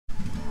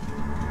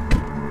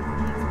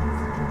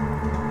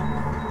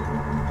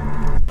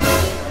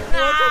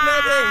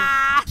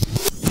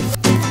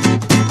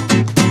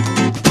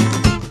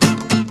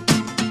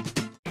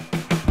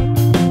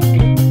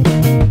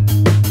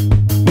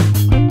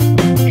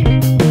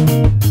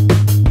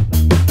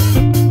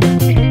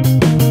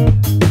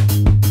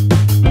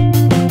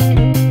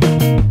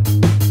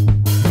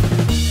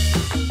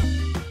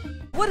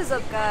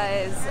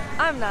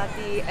I'm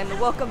Nati, and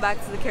welcome back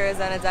to the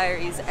Carrazana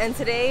Diaries. And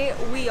today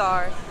we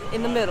are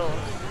in the middle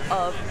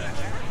of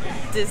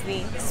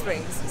Disney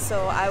Springs.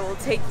 So I will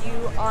take you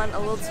on a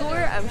little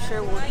tour. I'm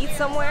sure we'll eat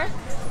somewhere,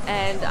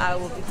 and I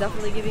will be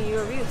definitely giving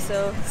you a review.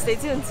 So stay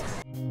tuned.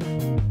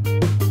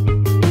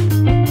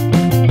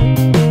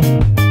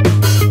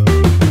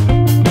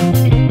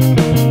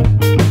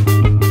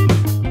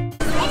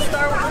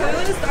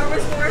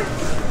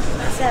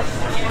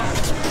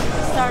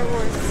 Star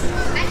Wars.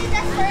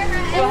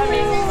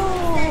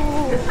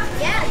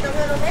 Yeah, the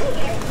little mini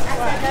here.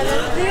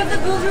 They have the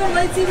Build Your Own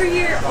Lightsaber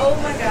here. Oh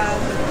my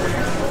god.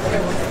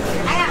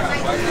 I got my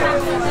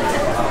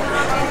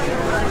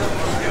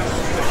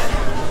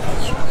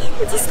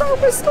It's a Star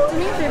Wars store.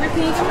 My favorite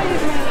page.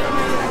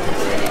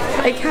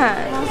 I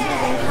can't.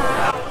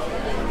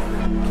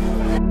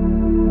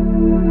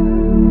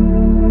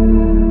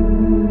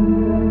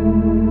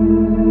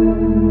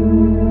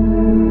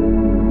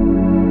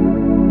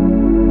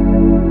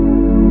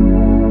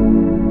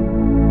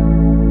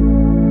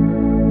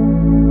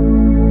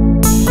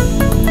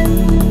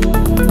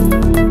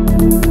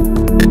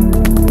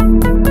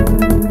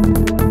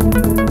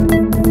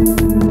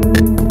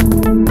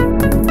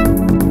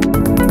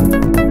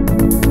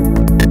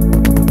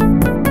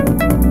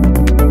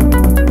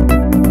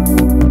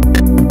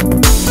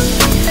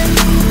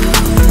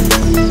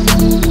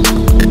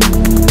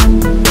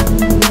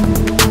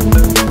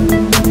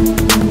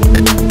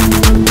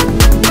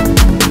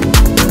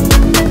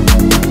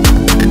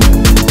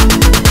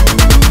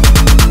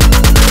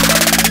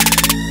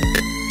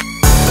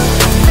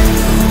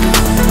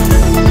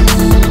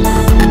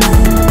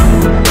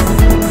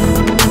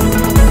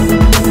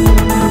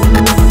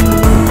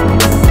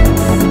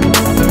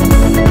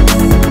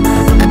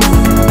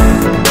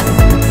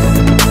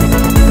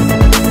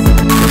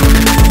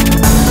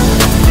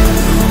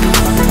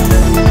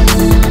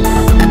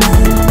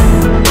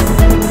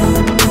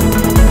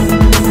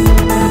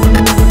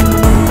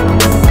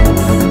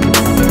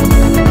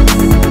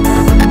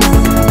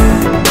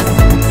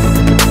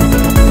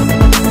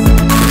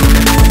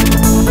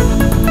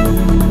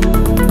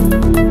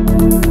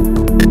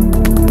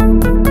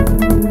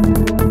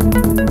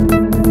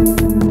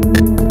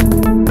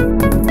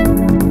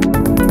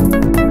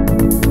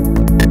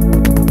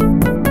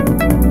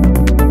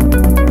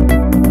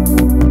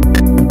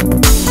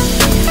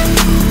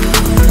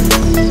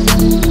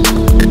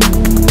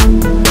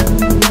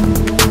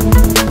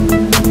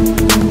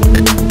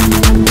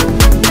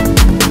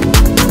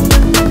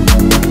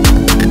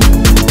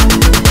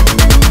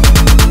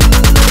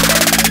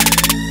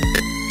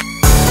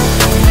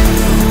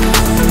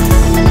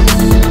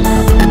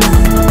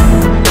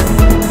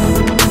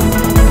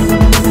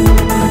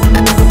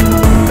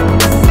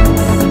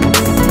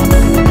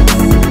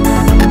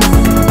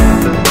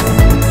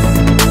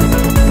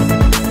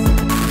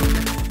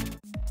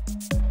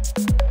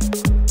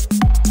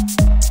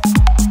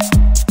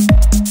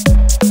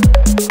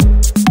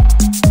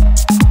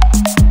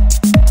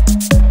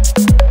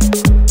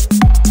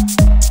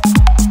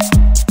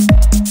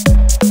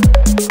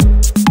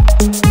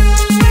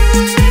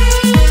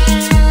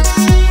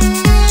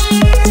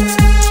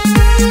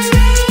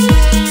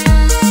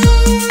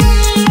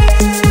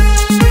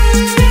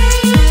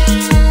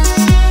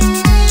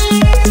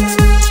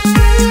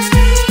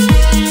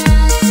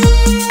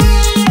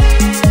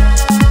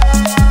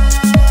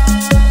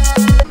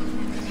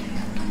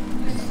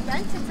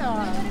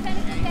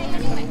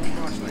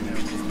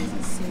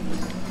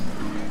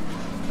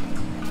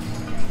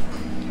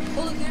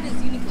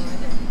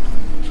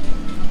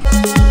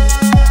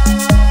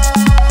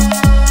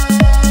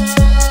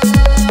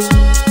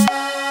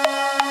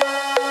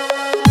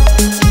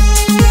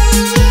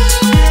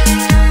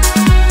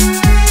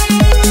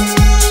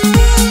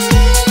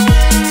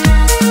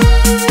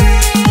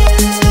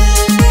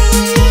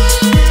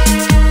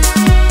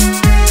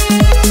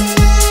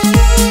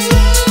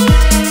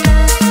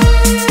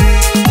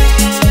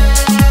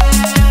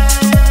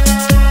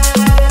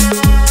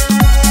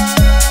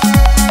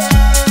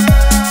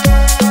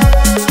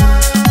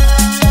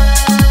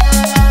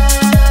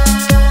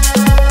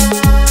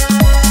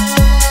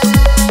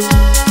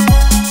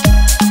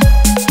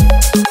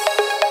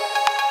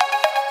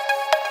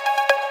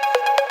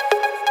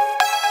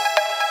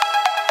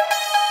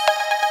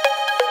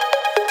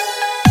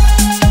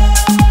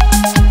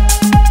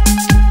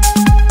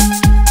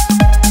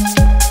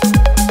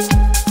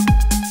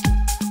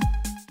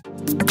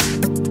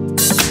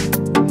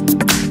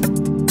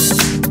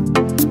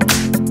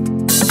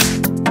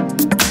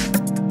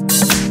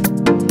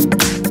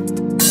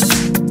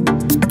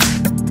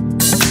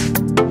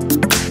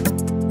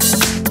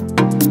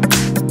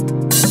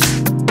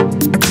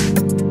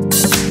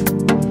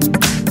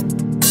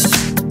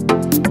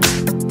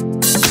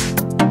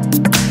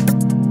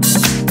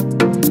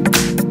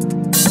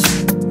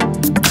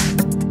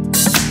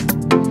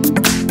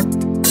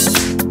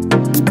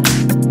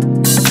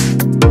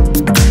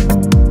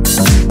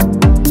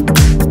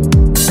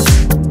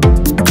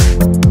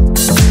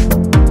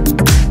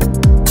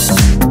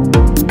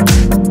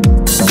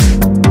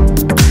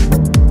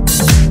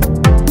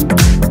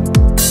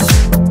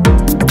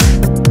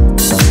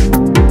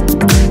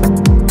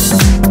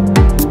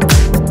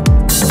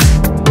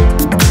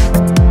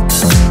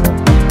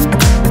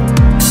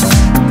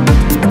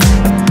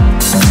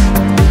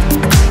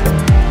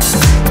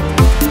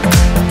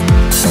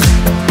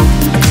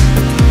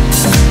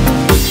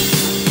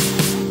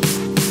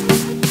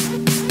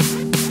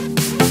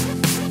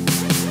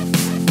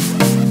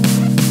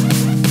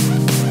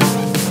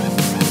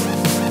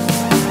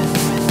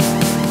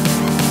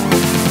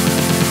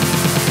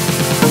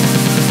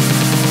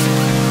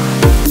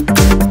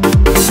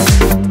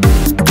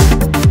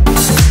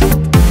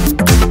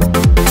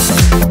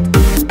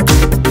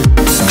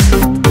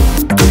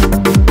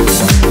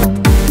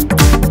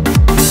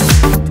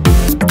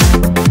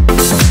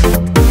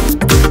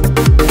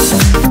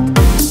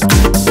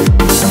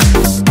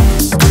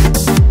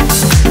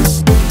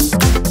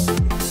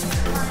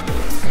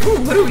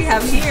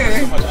 have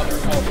here?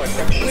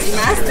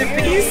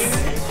 Masterpiece.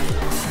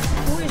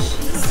 Who is she?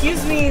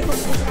 Excuse me.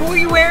 Who are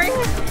you wearing?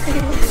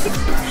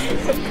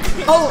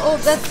 Oh,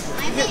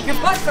 that's your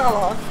butt fell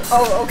off.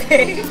 Oh,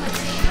 okay.